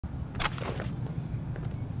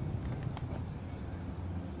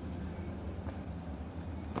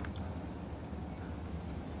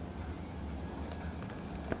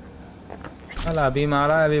साला अभी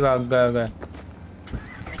मारा अभी भाग गया।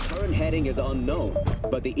 Current heading is unknown,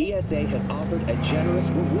 but the ESA has offered a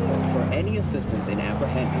generous reward for any assistance in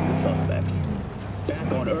apprehending the suspects.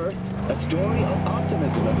 Back on Earth, a story of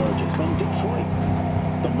optimism emerges from Detroit.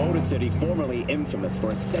 The Motor City, formerly infamous for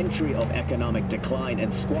a century of economic decline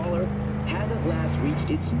and squalor, has at last reached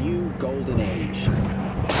its new golden age.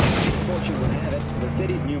 Fortune would have it, the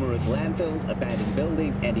city's numerous landfills, abandoned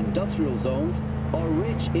buildings, and industrial zones are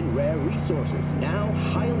rich in rare resources, now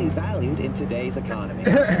highly valued in today's economy.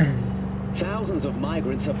 Thousands of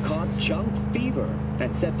migrants have caught junk fever and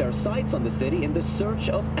set their sights on the city in the search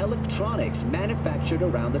of electronics manufactured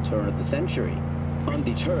around the turn of the century.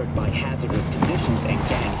 Undeterred by hazardous conditions and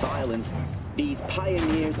gang violence, these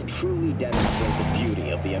pioneers truly demonstrate the beauty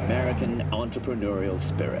of the American entrepreneurial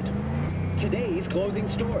spirit. Today's closing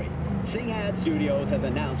story. Singhad Studios has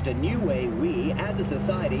announced a new way we, as a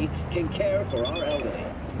society, can care for our elderly.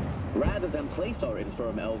 Rather than place our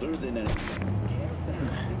infirm elders in an...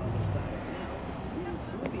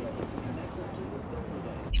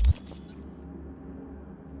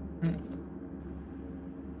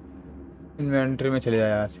 inventory में चले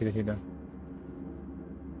जाया सीधे सीधा।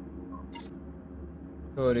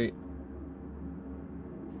 Sorry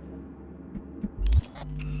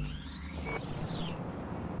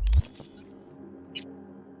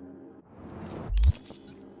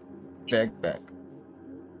back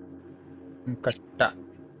कट्टा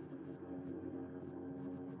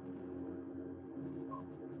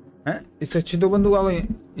हैं। इससे अच्छी दो बंदूक आ गई।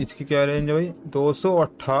 इसकी क्या रेंज है भाई?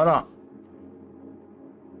 218,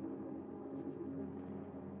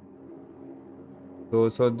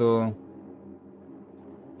 202,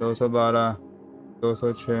 212,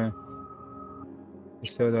 206।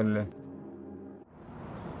 इससे उधर ले।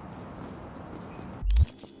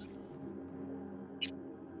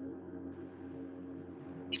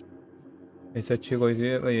 इससे अच्छी कोई सी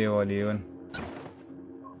है ये वाली इवन।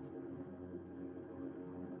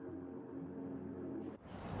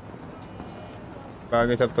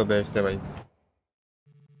 बाकी सब तो बेस्ट है भाई।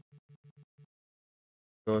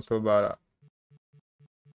 212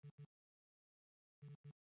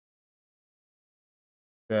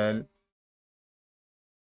 सेल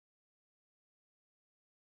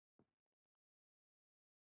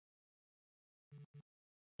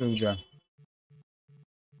रुक जा।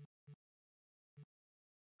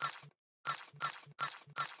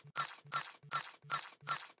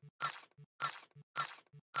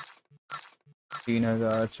 तीन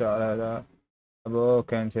 3000 4000 अब वो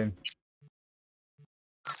कैंसिल।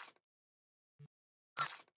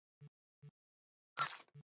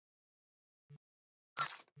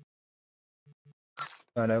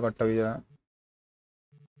 सारा कट्टा भी जा।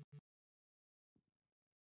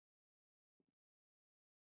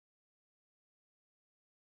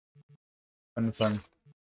 कन्फर्म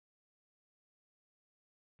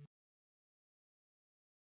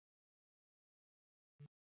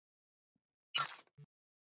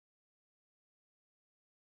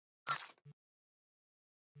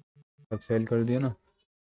सब सेल कर दिया ना।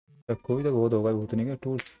 सबको भी तो बहुत होगा, बहुत नहीं क्या।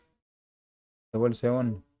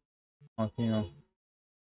 277 बाकी ना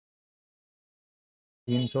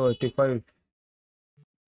 385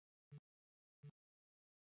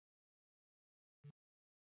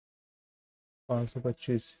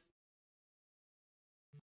 525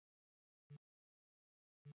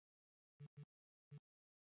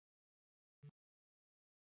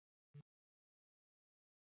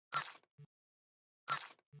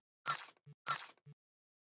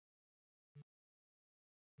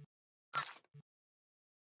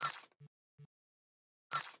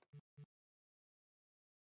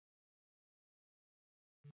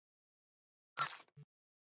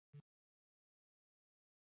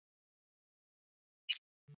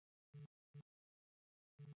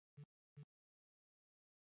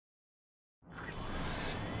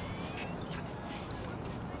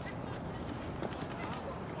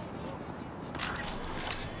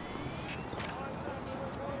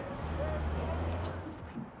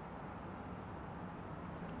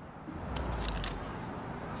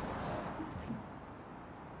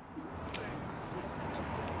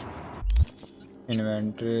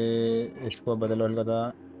 इन्वेंट्री इसको बदल का था।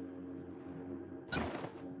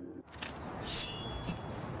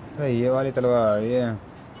 अरे ये वाली तलवार ये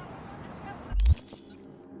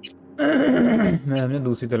मैं हमने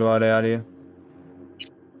दूसरी तलवार है यार। ये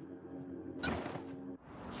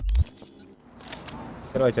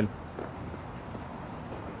चलो चल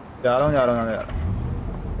जा रहा हूँ यार।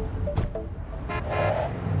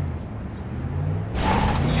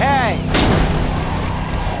 Hey!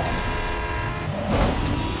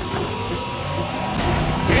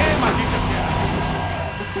 ¿Qué maldita sea?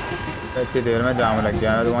 इतनी देर में जाम लग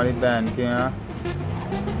गया तुम्हारी बहन के यहाँ।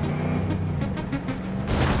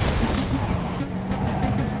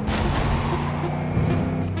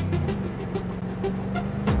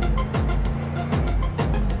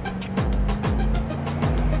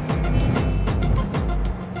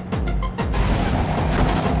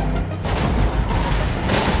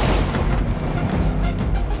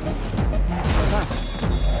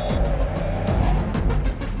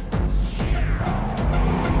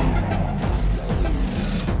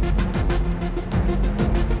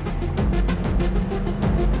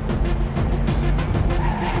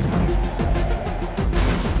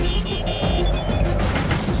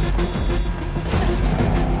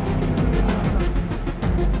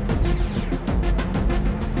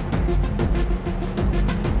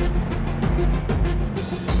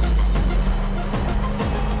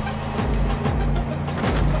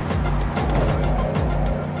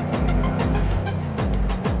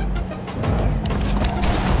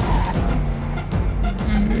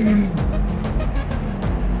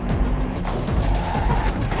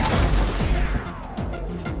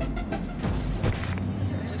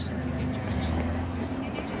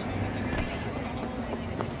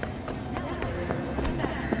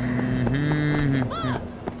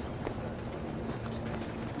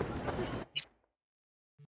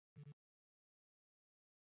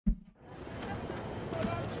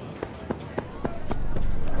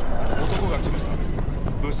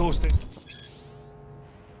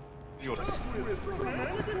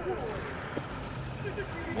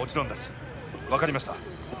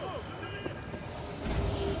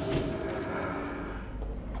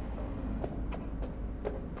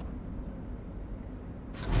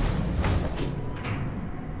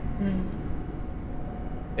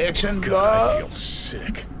 God, I feel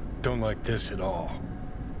sick. Don't like this at all.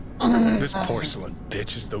 This porcelain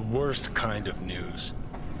bitch is the worst kind of news.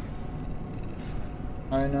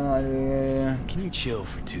 I know. Can you chill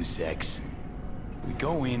for 2 secs? We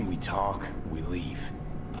go in, we talk, we leave.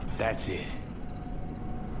 That's it.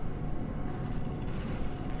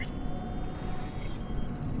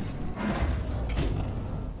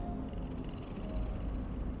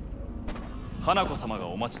 Hanako-sama ga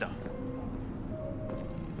omachi da.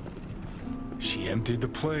 She emptied the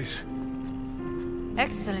place.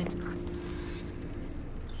 Excellent.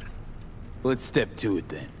 Let's step to it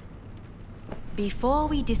then. Before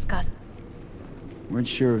we discuss, Weren't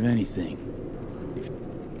sure of anything.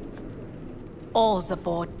 all's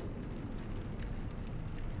aboard.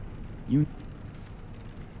 You...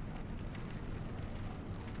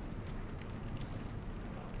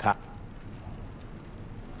 Pa...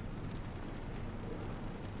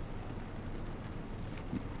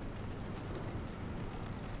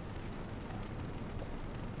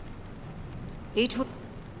 It will.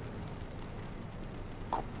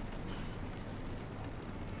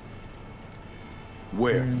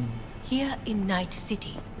 Where? Here in Night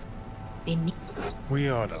City. Beneath. We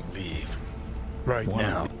ought to leave. Right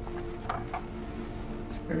now.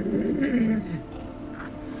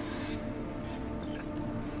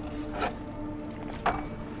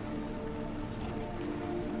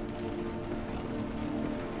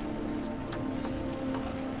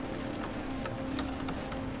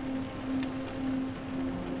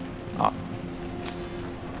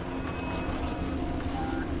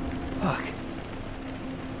 Fuck.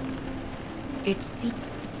 It's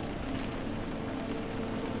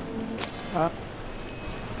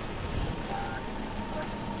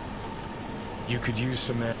You could use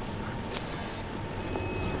some... I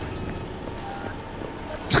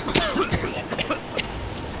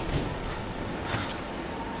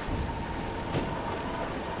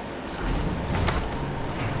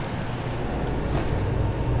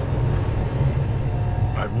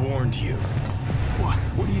warned you. What?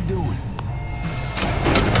 What are you doing?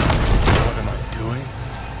 What am I doing?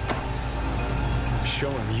 I'm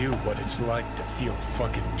showing you what it's like to feel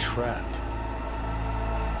fucking trapped.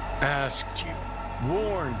 Asked you,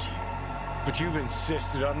 warned you, but you've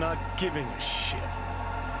insisted on not giving a shit.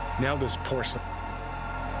 Now this porcelain...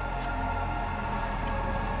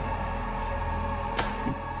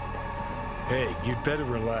 Hey, you'd better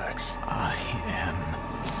relax. I am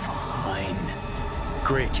fine.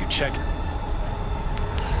 Great, you checked.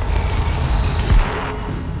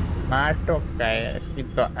 Mato kayak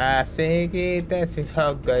itu asik kita sih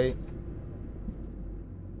guys.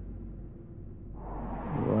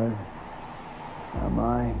 What? Am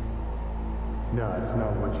I? No, it's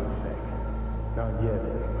not what you think. Not yet,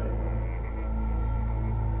 anyway.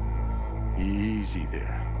 Easy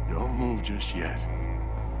there. Don't move just yet.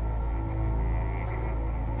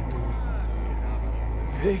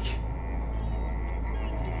 Vic?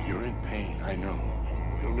 You're in pain, I know.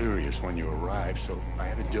 Delirious when you arrived, so I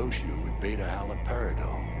had to dose you with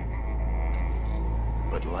beta-haloperidol.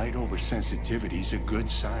 But light oversensitivity's a good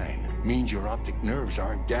sign. Means your optic nerves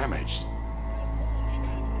aren't damaged.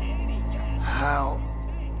 How'd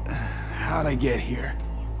I get here?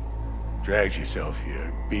 Dragged yourself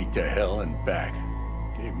here, beat to hell and back.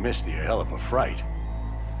 Gave Misty a hell of a fright.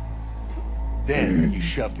 Then you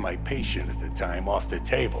shoved my patient at the time off the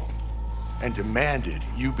table and demanded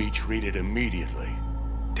you be treated immediately.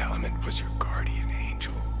 Tell him it was your guardian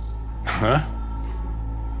angel. Huh?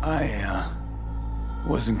 I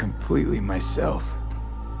wasn't completely myself.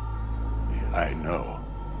 Yeah, I know.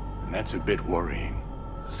 And that's a bit worrying.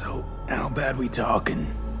 So, how bad we talking?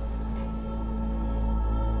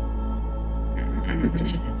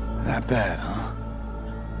 That bad, huh?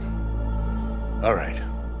 All right.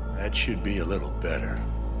 That should be a little better.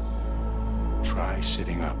 Try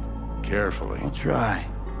sitting up. Carefully. I'll try.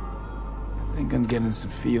 I think I'm getting some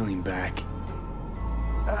feeling back.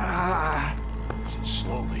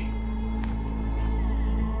 Slowly.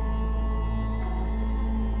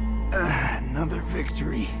 Another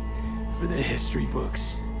victory for the history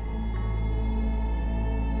books.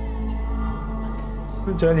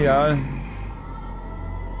 Genial.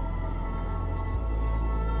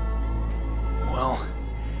 Well,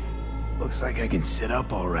 looks like I can sit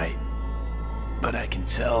up all right. But I can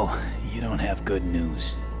tell you don't have good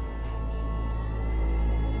news.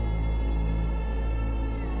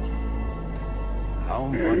 How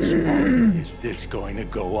much longer is this going to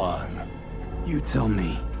go on? You tell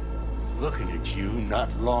me. Looking at you, not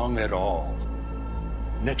long at all.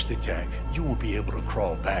 Next attack, you won't be able to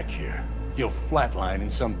crawl back here. You'll flatline in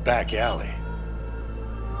some back alley.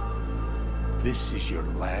 This is your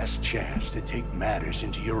last chance to take matters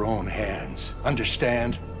into your own hands.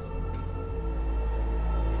 Understand?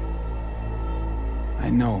 I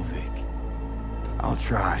know, Vic. I'll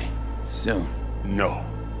try. Soon. No.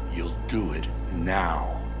 You'll do it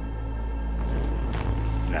now.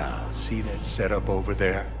 Now, see that setup over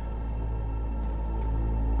there?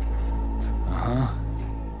 Uh-huh.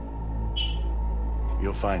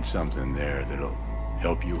 You'll find something there that'll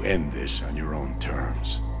help you end this on your own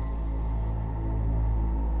terms.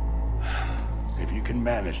 If you can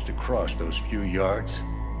manage to cross those few yards,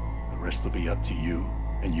 the rest will be up to you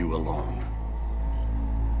and you alone.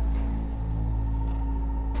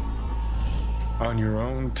 On your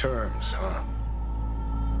own terms, huh?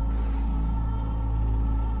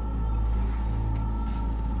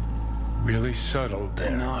 Really subtle there,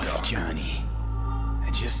 Enough, Doc. Johnny. I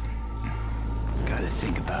just gotta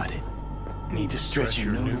think about it. Need to stretch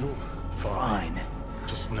your noodle? Fine.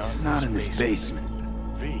 Just It's not in this basement.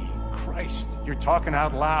 V, Christ, you're talking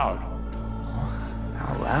out loud.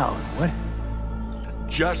 Out loud? What?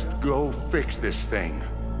 Just go fix this thing.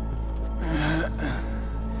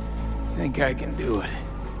 Think I can do it.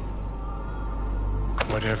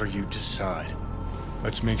 Whatever you decide.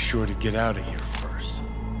 Let's make sure to get out of here first.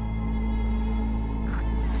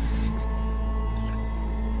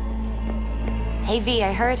 Hey V,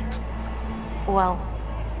 I heard. Well,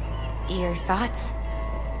 your thoughts?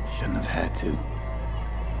 Shouldn't have had to.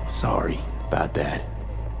 Sorry about that.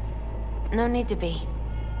 No need to be.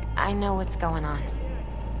 I know what's going on.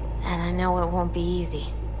 And I know it won't be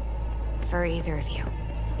easy. For either of you.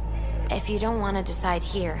 If you don't want to decide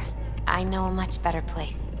here, I know a much better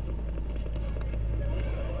place.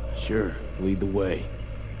 Sure, lead the way.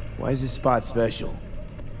 Why is this spot special?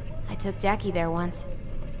 I took Jackie there once.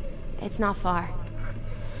 It's not far.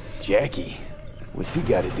 Jackie? What's he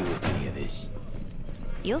got to do with any of this?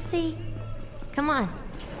 You'll see. Come on.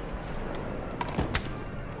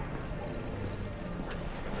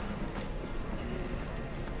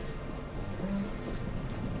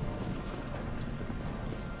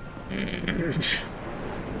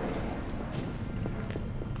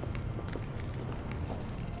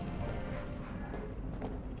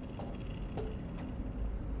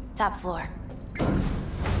 Top floor.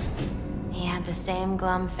 He had the same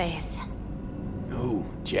glum face. Who?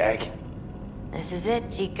 Jack? This is it,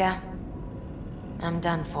 Chica. I'm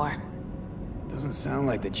done for. Doesn't sound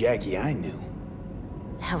like the Jackie I knew.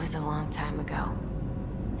 That was a long time ago.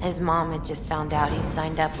 His mom had just found out he'd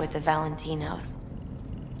signed up with the Valentinos.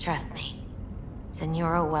 Trust me.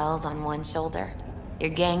 Senora Wells on one shoulder, your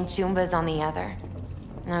gang Chumbas on the other.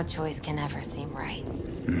 No choice can ever seem right.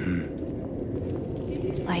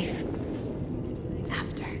 Life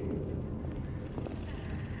after.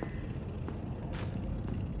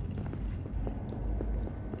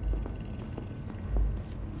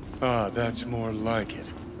 Ah, that's more like it.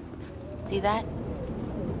 See that?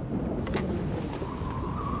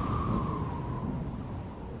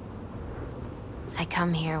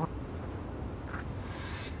 come here.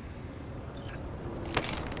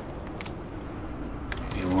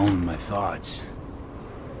 Be alone with my thoughts.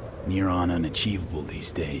 Near on unachievable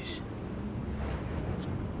these days.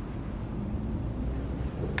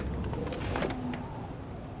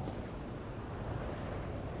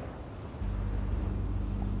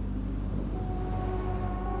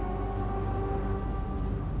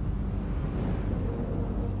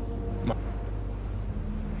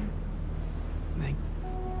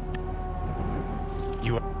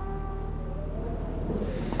 You are...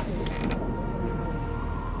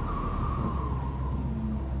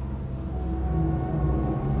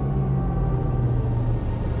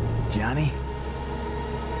 Johnny?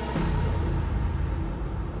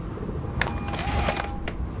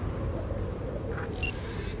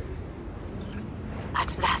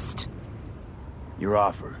 At last. Your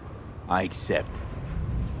offer. I accept.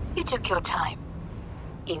 You took your time.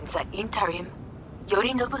 In the interim,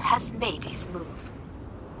 Yorinobu has made his move.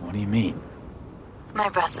 What do you mean? My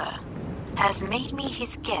brother has made me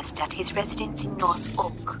his guest at his residence in North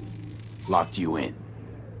Oak. Locked you in.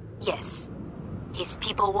 Yes. His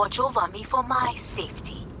people watch over me for my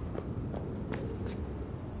safety.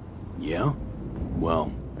 Yeah?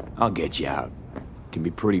 Well, I'll get you out. Can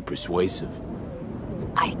be pretty persuasive.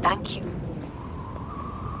 I thank you.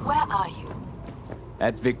 Where are you?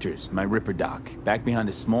 At Victor's, my Ripper Dock, back behind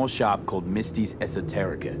a small shop called Misty's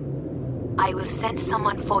Esoterica. I will send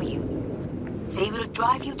someone for you. They will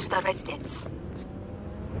drive you to the residence.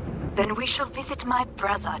 Then we shall visit my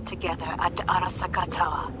brother together at the Arasaka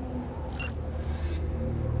Tower.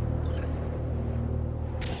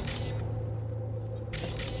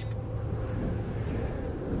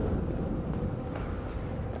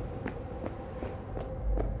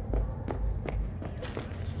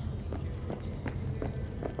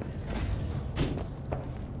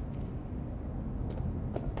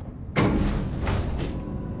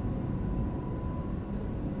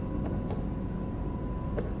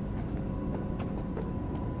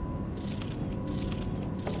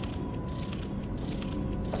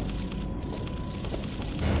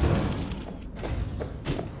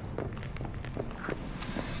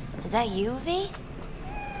 Is that you, V?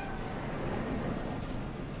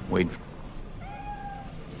 Wait.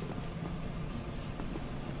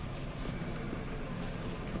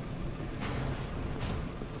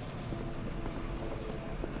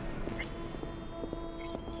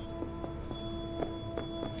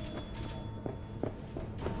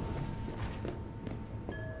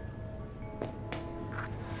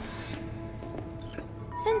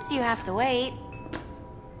 Since you have to wait.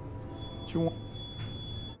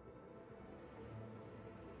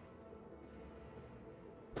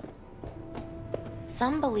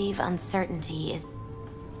 Some believe uncertainty is...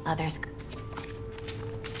 Others...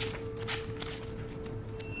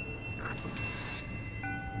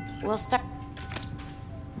 We'll start...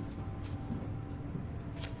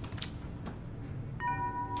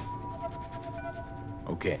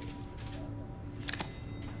 Okay.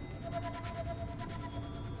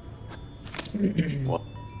 What?